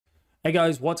Hey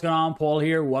guys, what's going on? Paul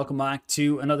here. Welcome back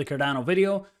to another Cardano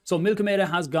video. So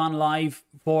Milkomeda has gone live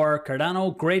for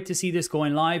Cardano. Great to see this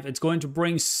going live. It's going to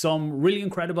bring some really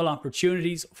incredible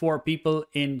opportunities for people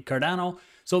in Cardano.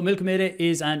 So Milkomeda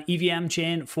is an EVM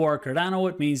chain for Cardano.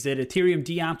 It means that Ethereum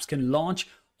dApps can launch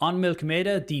on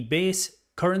Milkomeda. The base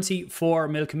currency for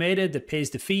Milkomeda that pays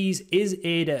the fees is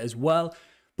ADA as well.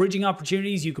 Bridging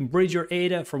opportunities, you can bridge your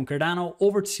ADA from Cardano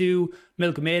over to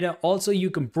Milkomeda. Also,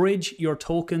 you can bridge your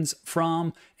tokens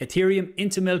from Ethereum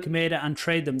into Milkomeda and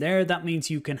trade them there. That means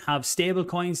you can have stable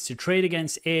coins to trade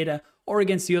against ADA or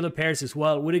against the other pairs as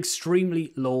well with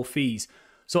extremely low fees.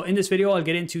 So in this video, I'll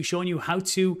get into showing you how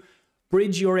to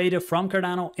bridge your ADA from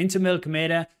Cardano into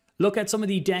Milkomeda. Look at some of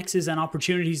the DEXs and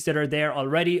opportunities that are there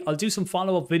already. I'll do some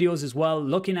follow-up videos as well,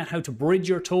 looking at how to bridge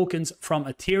your tokens from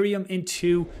Ethereum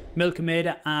into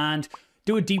Milkomeda and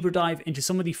do a deeper dive into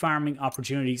some of the farming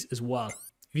opportunities as well.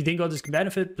 If you think all this can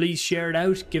benefit, please share it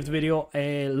out, give the video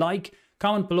a like,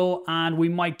 comment below, and we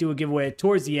might do a giveaway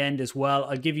towards the end as well.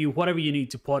 I'll give you whatever you need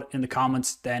to put in the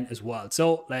comments then as well.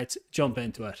 So let's jump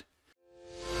into it.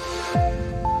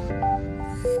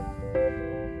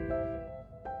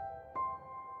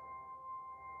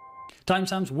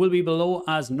 Timestamps will be below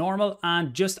as normal,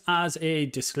 and just as a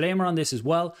disclaimer on this as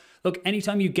well, look,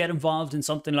 anytime you get involved in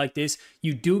something like this,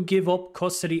 you do give up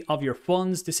custody of your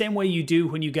funds the same way you do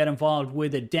when you get involved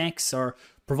with a DEX or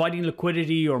providing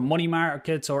liquidity or money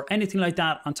markets or anything like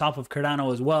that on top of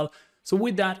Cardano as well. So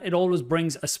with that, it always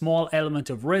brings a small element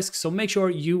of risk. So make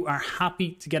sure you are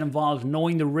happy to get involved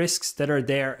knowing the risks that are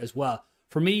there as well.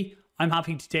 For me, I'm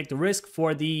happy to take the risk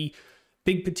for the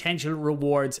big potential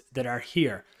rewards that are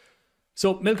here.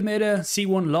 So Milkomeda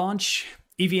C1 launch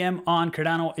EVM on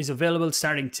Cardano is available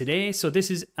starting today. So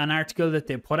this is an article that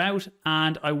they put out,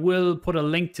 and I will put a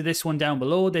link to this one down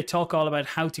below. They talk all about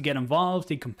how to get involved,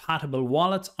 the compatible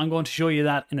wallets. I'm going to show you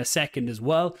that in a second as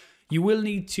well. You will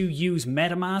need to use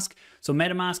Metamask. So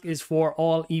Metamask is for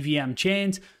all EVM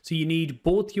chains. So you need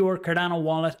both your Cardano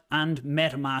wallet and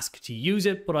Metamask to use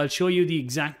it, but I'll show you the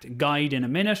exact guide in a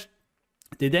minute.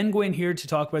 They then go in here to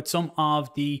talk about some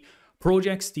of the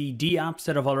projects, the dApps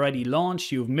that have already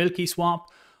launched. You have Muesli Swap,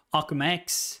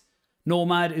 OccamX,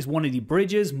 Nomad is one of the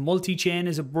bridges, Multi-Chain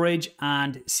is a bridge,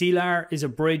 and Celar is a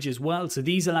bridge as well. So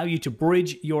these allow you to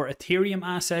bridge your Ethereum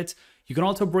assets. You can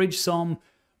also bridge some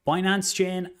Binance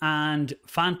Chain and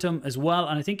Phantom as well.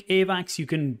 And I think AVAX, you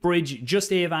can bridge just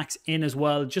AVAX in as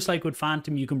well. Just like with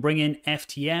Phantom, you can bring in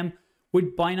FTM.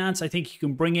 With Binance, I think you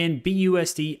can bring in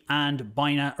BUSD and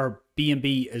Binance or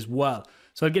BNB as well.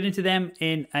 So I'll get into them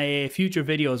in a future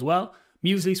video as well.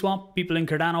 Muesli Swap, people in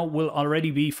Cardano will already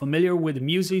be familiar with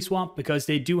Muesli Swap because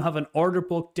they do have an order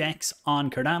book DEX on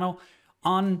Cardano.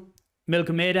 On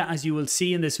Milkomeda, as you will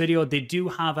see in this video, they do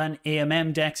have an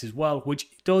AMM DEX as well, which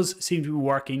does seem to be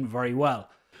working very well.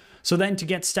 So then to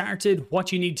get started,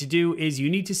 what you need to do is you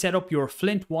need to set up your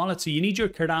Flint wallet. So you need your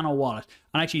Cardano wallet.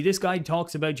 And actually this guide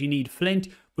talks about you need Flint,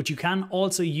 but you can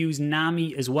also use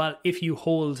Nami as well if you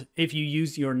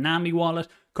use your Nami wallet.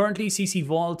 Currently CC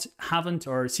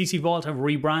Vault have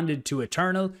rebranded to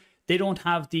Eternal. They don't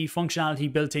have the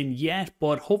functionality built in yet,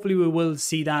 but hopefully we will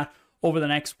see that over the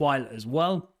next while as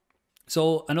well.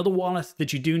 So another wallet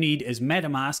that you do need is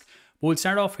Metamask. We'll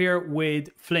start off here with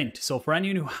Flint. So for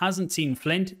anyone who hasn't seen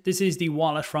Flint, this is the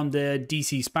wallet from the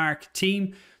DC Spark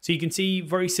team. So you can see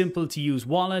very simple to use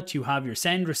wallet. You have your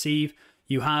send, receive.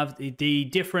 You have the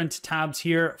different tabs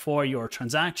here for your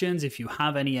transactions if you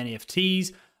have any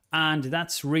NFTs. And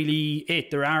that's really it.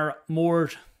 There are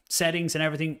more settings and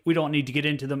everything. We don't need to get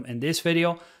into them in this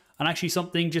video. And actually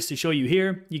something just to show you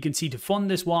here, you can see to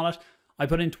fund this wallet, I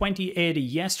put in 20 ADA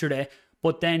yesterday.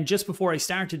 But then just before I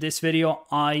started this video,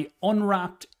 I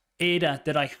unwrapped ADA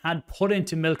that I had put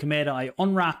into Milkomeda. I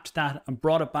unwrapped that and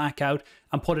brought it back out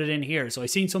and put it in here. So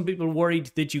I've seen some people worried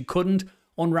that you couldn't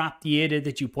unwrap the ADA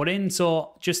that you put in.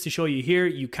 So just to show you here,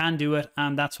 you can do it.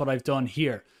 And that's what I've done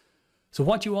here. So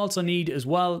what you also need as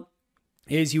well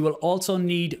is you will also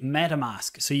need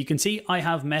Metamask. So you can see I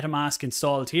have Metamask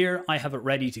installed here. I have it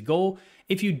ready to go.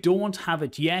 If you don't have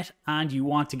it yet and you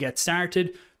want to get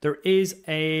started, there is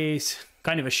a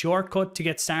kind of a shortcut to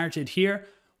get started here.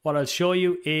 What I'll show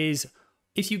you is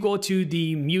if you go to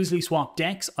the Muesli Swap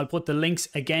DEX, I'll put the links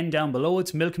again down below.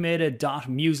 It's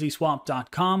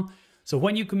milkomeda.muesliswap.com. So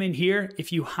when you come in here,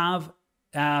 if you have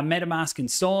Metamask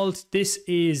installed, this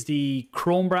is the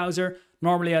Chrome browser.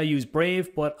 Normally I use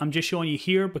Brave, but I'm just showing you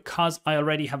here because I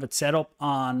already have it set up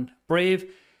on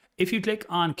Brave. If you click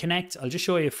on connect, I'll just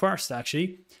show you first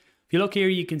actually. If you look here,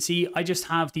 you can see I just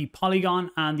have the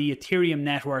Polygon and the Ethereum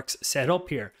networks set up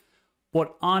here.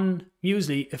 But on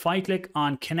Muesli, if I click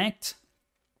on connect,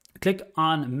 click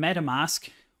on Metamask,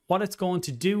 what it's going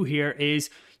to do here is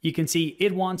you can see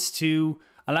it wants to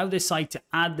allow this site to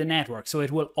add the network. So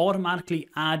it will automatically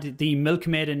add the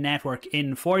Milkomeda network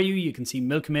in for you. You can see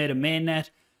Milkomeda mainnet,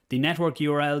 the network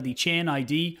URL, the chain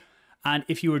ID. And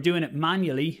if you were doing it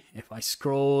manually, if I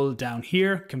scroll down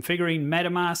here, configuring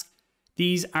Metamask,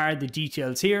 these are the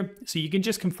details here. So you can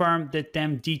just confirm that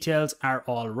them details are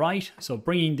all right. So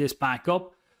bringing this back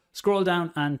up, scroll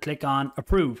down and click on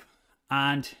approve.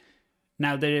 And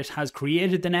now that it has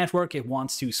created the network, it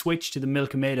wants to switch to the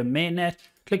Milkomeda mainnet.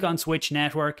 Click on switch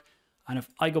network. And if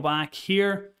I go back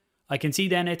here, I can see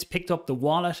then it's picked up the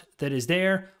wallet that is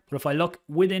there. But if I look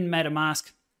within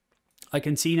MetaMask, I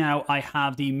can see now I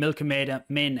have the Milkomeda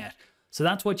mainnet. So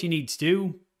that's what you need to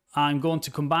do. I'm going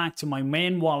to come back to my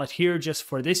main wallet here just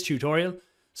for this tutorial.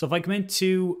 So if I come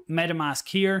into MetaMask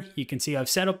here, you can see I've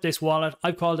set up this wallet.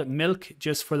 I've called it Milk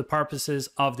just for the purposes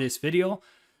of this video.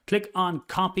 Click on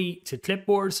copy to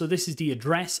clipboard. So this is the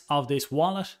address of this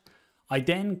wallet. I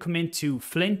then come into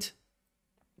Flint.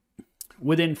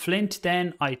 Within Flint,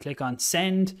 then I click on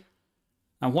send.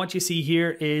 And what you see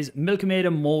here is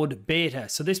Milkomeda mode beta.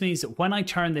 So this means that when I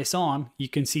turn this on, you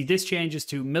can see this changes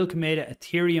to Milkomeda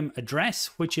Ethereum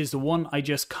address, which is the one I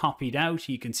just copied out.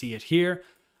 You can see it here.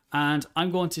 And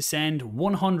I'm going to send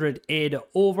 100 ADA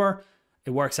over. It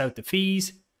works out the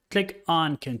fees. Click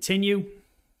on continue.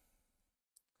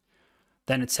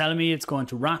 Then it's telling me it's going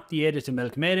to wrap the ADA to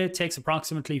Milkomeda. It takes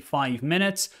approximately 5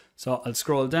 minutes. So I'll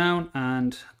scroll down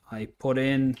and I put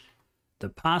in the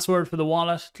password for the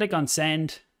wallet, click on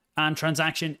send, and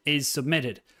transaction is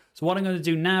submitted. So what I'm going to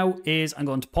do now is I'm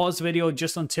going to pause the video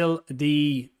just until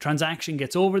the transaction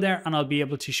gets over there, and I'll be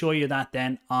able to show you that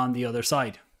then on the other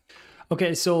side.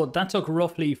 Okay, so that took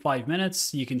roughly 5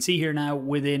 minutes. You can see here now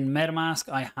within MetaMask,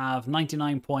 I have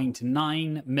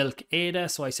 99.9 Milk ADA.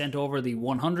 So I sent over the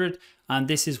 100, and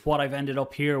this is what I've ended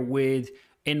up here with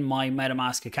in my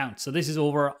MetaMask account. So this is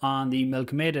over on the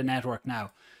Milkomeda network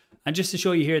now. And just to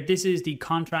show you here, this is the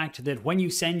contract that when you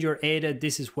send your ADA,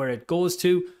 this is where it goes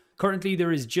to. Currently,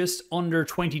 there is just under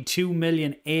 22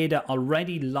 million ADA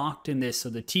already locked in this. So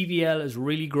the TVL is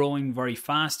really growing very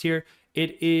fast here.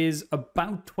 It is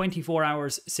about 24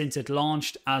 hours since it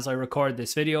launched as I record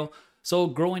this video. So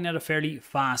growing at a fairly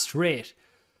fast rate.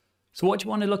 So what you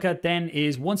want to look at then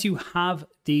is once you have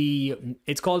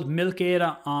it's called Milk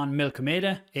ADA on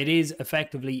Milkomeda. It is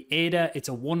effectively ADA. It's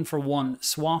a 1-for-1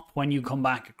 swap when you come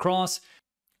back across.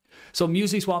 So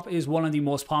Muesli Swap is one of the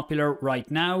most popular right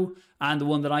now and the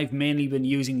one that I've mainly been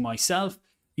using myself.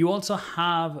 You also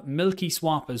have Milky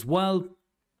Swap as well.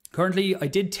 Currently, I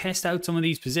did test out some of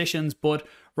these positions, but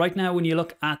right now when you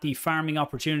look at the farming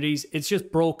opportunities, it's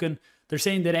just broken. They're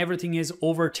saying that everything is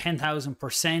over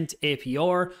 10,000%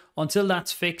 APR. Until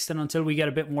that's fixed and until we get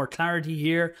a bit more clarity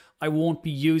here, I won't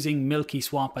be using Milky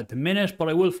Swap at the minute, but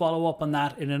I will follow up on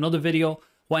that in another video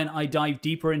when I dive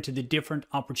deeper into the different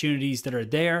opportunities that are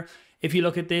there. If you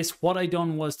look at this, what I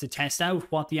done was to test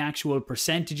out what the actual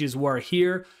percentages were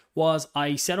here. Was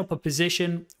I set up a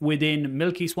position within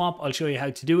Milky Swap. I'll show you how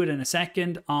to do it in a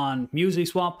second on Muesli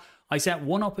Swap. I set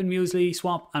one up in Muesli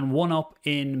Swap and one up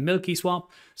in Milky Swap.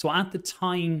 So at the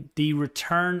time, the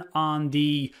return on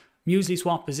the Muesli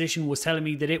Swap position was telling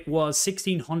me that it was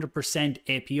 1600%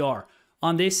 APR.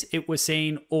 On this, it was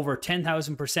saying over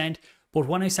 10,000%. But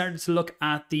when I started to look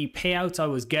at the payouts I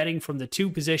was getting from the two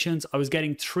positions, I was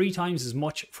getting 3 times as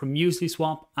much from Muesli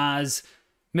Swap as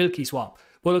Milky Swap.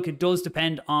 Well, look, it does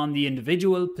depend on the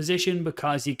individual position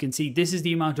because you can see this is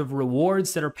the amount of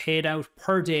rewards that are paid out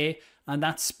per day, and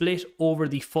that's split over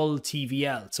the full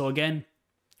TVL. So again,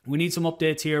 we need some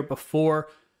updates here before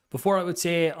I would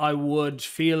say I would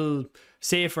feel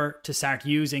safer to start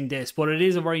using this. But it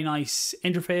is a very nice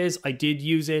interface. I did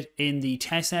use it in the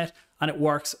testnet and it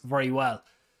works very well.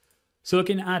 So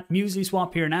looking at Muesli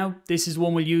Swap here now, this is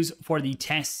one we'll use for the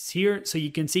tests here. So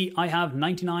you can see I have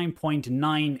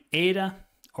 99.9 ADA,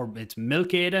 or it's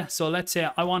Milk ADA. So let's say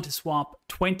I want to swap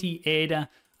 20 ADA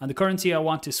and the currency I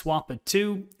want to swap it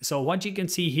to. So what you can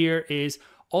see here is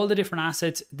all the different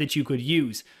assets that you could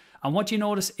use. And what you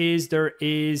notice is there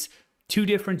is 2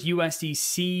 different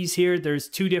USDCs here. There's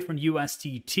 2 different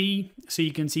USDT. So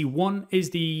you can see one is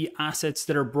the assets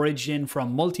that are bridged in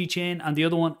from multi-chain and the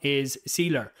other one is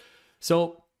Sealer.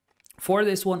 So for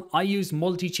this one, I used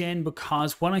multi-chain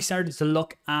because when I started to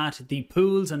look at the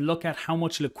pools and look at how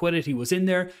much liquidity was in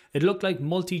there, it looked like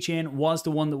multi-chain was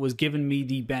the one that was giving me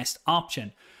the best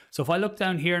option. So if I look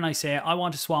down here and I say I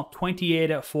want to swap 20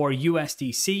 ADA for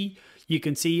USDC, you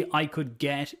can see I could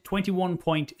get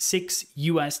 21.6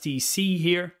 USDC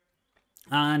here.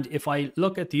 And if I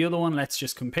look at the other one, let's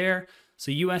just compare.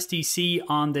 So USDC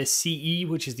on the CE,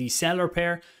 which is the seller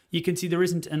pair, you can see there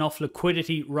isn't enough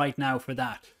liquidity right now for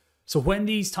that. So when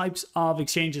these types of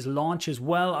exchanges launch as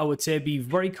well, I would say be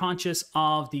very conscious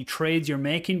of the trades you're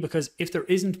making, because if there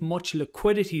isn't much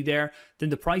liquidity there,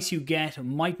 then the price you get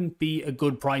mightn't be a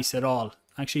good price at all.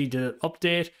 Actually, the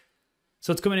update.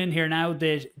 So it's coming in here now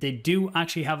that they do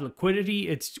actually have liquidity.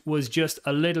 It was just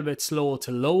a little bit slow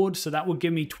to load. So that would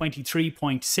give me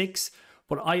 23.6.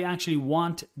 But I actually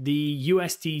want the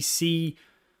USDC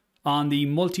on the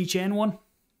multi-chain one.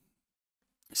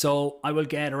 So I will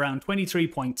get around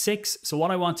 23.6. So what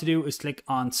I want to do is click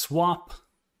on swap,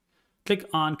 click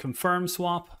on confirm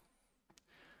swap.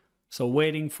 So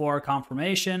waiting for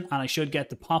confirmation, and I should get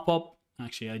the pop-up.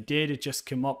 Actually, I did, it just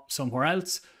came up somewhere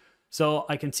else. So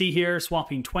I can see here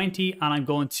swapping 20, and I'm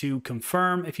going to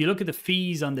confirm. If you look at the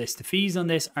fees on this, the fees on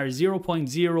this are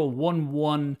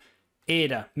 0.011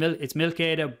 ADA. It's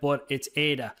Milkomeda, but it's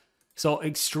ADA. So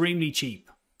extremely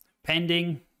cheap.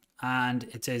 Pending. And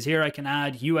it says here I can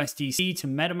add USDC to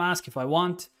Metamask if I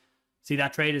want. See,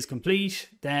 that trade is complete.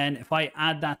 Then if I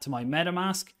add that to my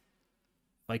Metamask,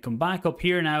 if I come back up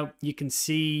here now, you can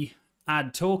see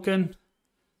add token.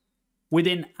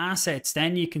 Within assets,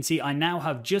 then you can see I now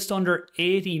have just under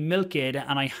 80 Milkomeda,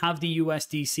 and I have the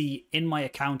USDC in my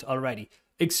account already.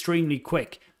 Extremely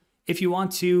quick. If you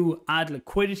want to add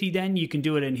liquidity, then you can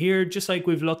do it in here, just like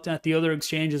we've looked at the other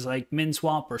exchanges like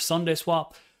MinSwap or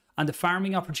SundaySwap. And the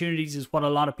farming opportunities is what a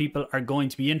lot of people are going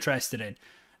to be interested in.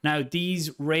 Now,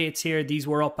 these rates here, these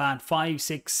were up at 5,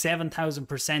 6,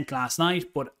 7,000% last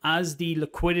night. But as the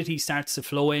liquidity starts to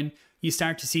flow in, you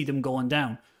start to see them going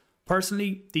down.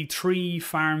 Personally, the three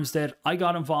farms that I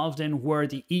got involved in were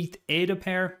the ETH ADA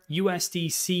pair,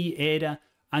 USDC ADA,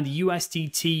 and the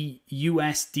USDT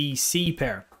USDC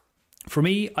pair. For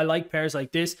me, I like pairs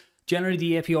like this. Generally,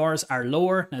 the APRs are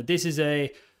lower. Now, this is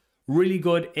a really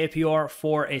good APR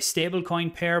for a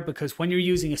stablecoin pair, because when you're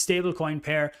using a stablecoin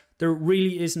pair, there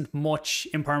really isn't much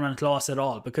impermanent loss at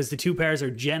all, because the two pairs are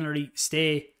generally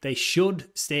they should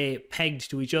stay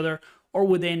pegged to each other or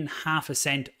within half a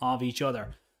cent of each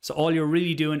other. So all you're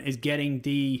really doing is getting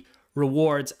the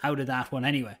rewards out of that one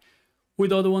anyway.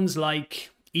 With other ones like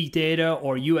ETH ADA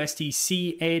or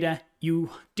USDC ADA,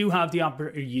 you do have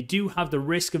the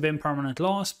risk of impermanent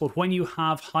loss, but when you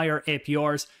have higher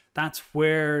APRs, that's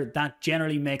where that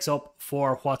generally makes up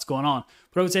for what's going on.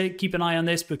 But I would say keep an eye on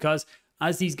this, because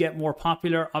as these get more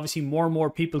popular, obviously more and more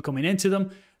people coming into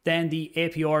them, then the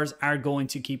APRs are going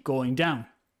to keep going down.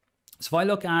 So if I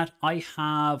look at, I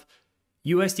have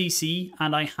USDC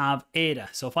and I have ADA.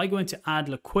 So if I go into add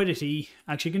liquidity,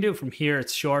 actually you can do it from here,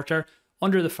 it's shorter.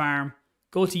 Under the farm,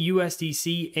 go to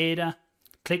USDC ADA,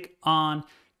 click on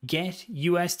get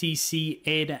USDC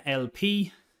ADA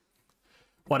LP.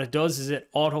 What it does is it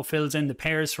auto fills in the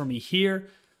pairs for me here.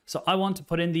 So I want to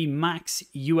put in the max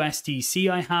USDC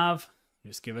I have.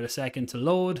 Just give it a second to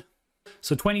load.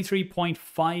 So 23.59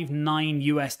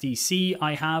 USDC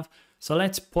I have. So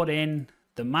let's put in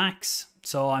the max.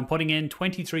 So I'm putting in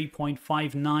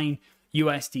 23.59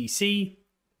 USDC.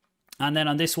 And then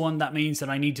on this one, that means that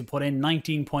I need to put in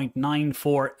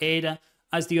 19.94 ADA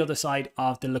as the other side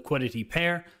of the liquidity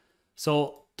pair.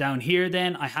 So down here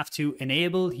then I have to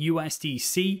enable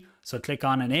USDC. So click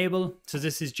on enable. So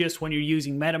this is just when you're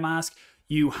using MetaMask,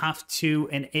 you have to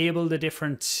enable the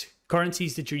different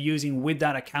currencies that you're using with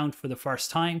that account for the first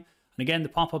time. And again, the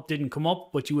pop-up didn't come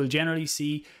up, but you will generally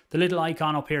see the little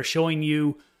icon up here showing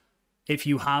you if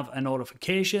you have a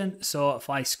notification. So if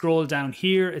I scroll down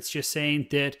here, it's just saying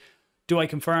that, do I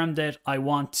confirm that I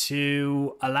want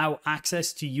to allow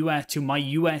access to my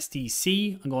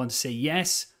USDC? I'm going to say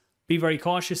yes. Be very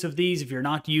cautious of these. If you're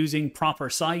not using proper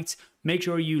sites, make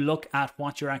sure you look at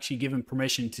what you're actually given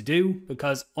permission to do,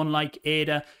 because unlike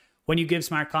ADA, when you give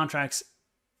smart contracts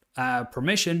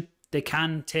permission, they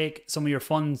can take some of your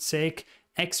funds, take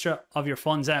extra of your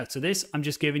funds out. So this, I'm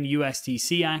just giving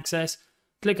USDC access.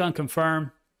 Click on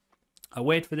confirm. I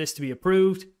wait for this to be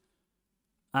approved,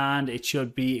 and it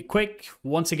should be quick.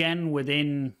 Once again,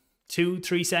 within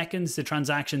 2-3 seconds, the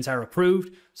transactions are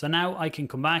approved. So now I can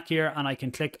come back here and I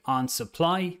can click on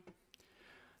supply.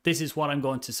 This is what I'm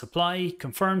going to supply,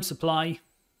 confirm supply.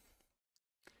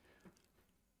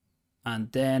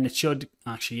 And then it should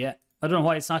actually, yeah, I don't know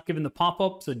why it's not giving the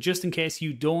pop-up. So just in case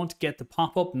you don't get the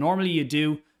pop-up, normally you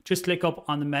do, just click up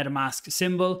on the MetaMask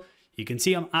symbol. You can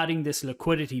see I'm adding this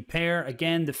liquidity pair.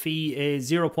 Again, the fee is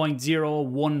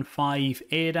 0.015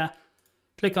 ADA.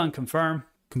 Click on confirm.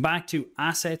 Come back to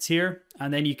assets here,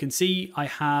 and then you can see I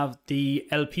have the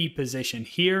LP position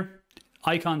here.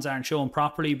 Icons aren't shown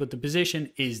properly, but the position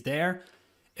is there.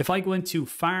 If I go into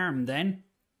farm then,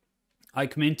 I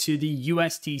come into the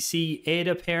Usdc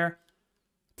ADA pair,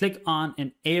 click on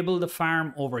enable the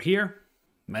farm over here.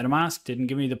 Metamask didn't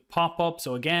give me the pop-up,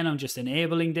 so again, I'm just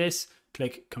enabling this.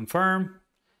 Click confirm.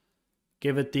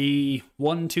 Give it the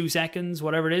 1-2 seconds,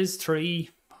 whatever it is, 3,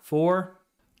 4,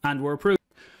 and we're approved.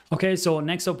 Okay, so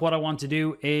next up, what I want to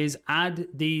do is add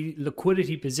the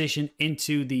liquidity position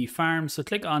into the farm. So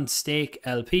click on stake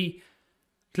LP,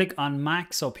 click on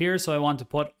max up here. So I want to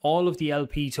put all of the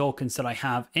LP tokens that I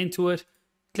have into it.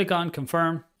 Click on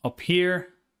confirm up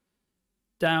here,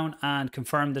 down, and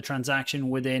confirm the transaction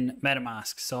within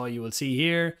Metamask. So you will see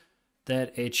here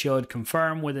that it should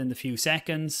confirm within the few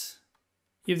seconds.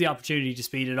 You have the opportunity to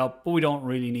speed it up, but we don't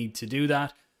really need to do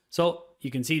that. So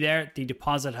you can see there, the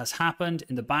deposit has happened.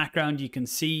 In the background, you can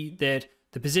see that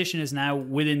the position is now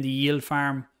within the yield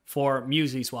farm for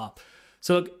Muesli Swap.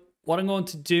 So look, what I'm going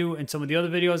to do in some of the other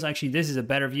videos, actually, this is a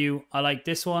better view. I like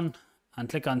this one, and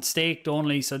click on staked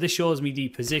only. So this shows me the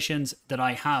positions that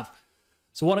I have.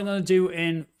 So what I'm going to do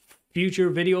in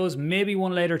future videos, maybe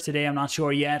one later today, I'm not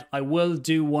sure yet, I will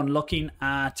do one looking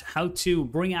at how to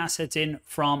bring assets in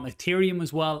from Ethereum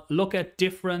as well. Look at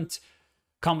different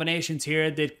combinations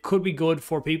here that could be good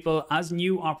for people as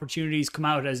new opportunities come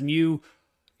out, as new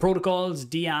protocols,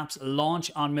 dApps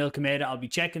launch on Milkomeda. I'll be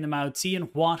checking them out, seeing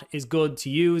what is good to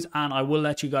use, and I will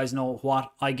let you guys know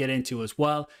what I get into as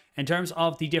well. In terms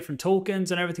of the different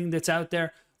tokens and everything that's out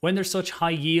there, when there's such high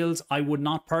yields, I would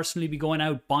not personally be going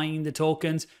out buying the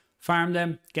tokens. Farm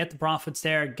them, get the profits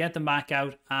there, get them back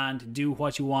out, and do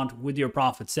what you want with your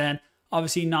profits then.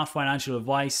 Obviously not financial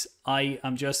advice. I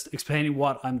am just explaining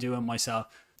what I'm doing myself.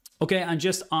 Okay, and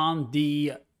just on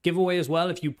the giveaway as well,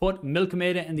 if you put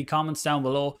Milkomeda in the comments down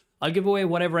below, I'll give away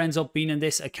whatever ends up being in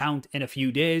this account in a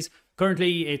few days.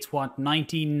 Currently, it's what,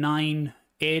 99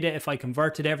 ADA if I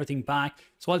converted everything back.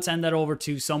 So I'll send that over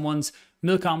to someone's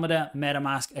Milkomeda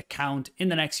Metamask account in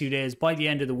the next few days. By the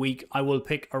end of the week, I will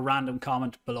pick a random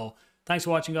comment below. Thanks for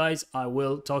watching, guys. I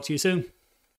will talk to you soon.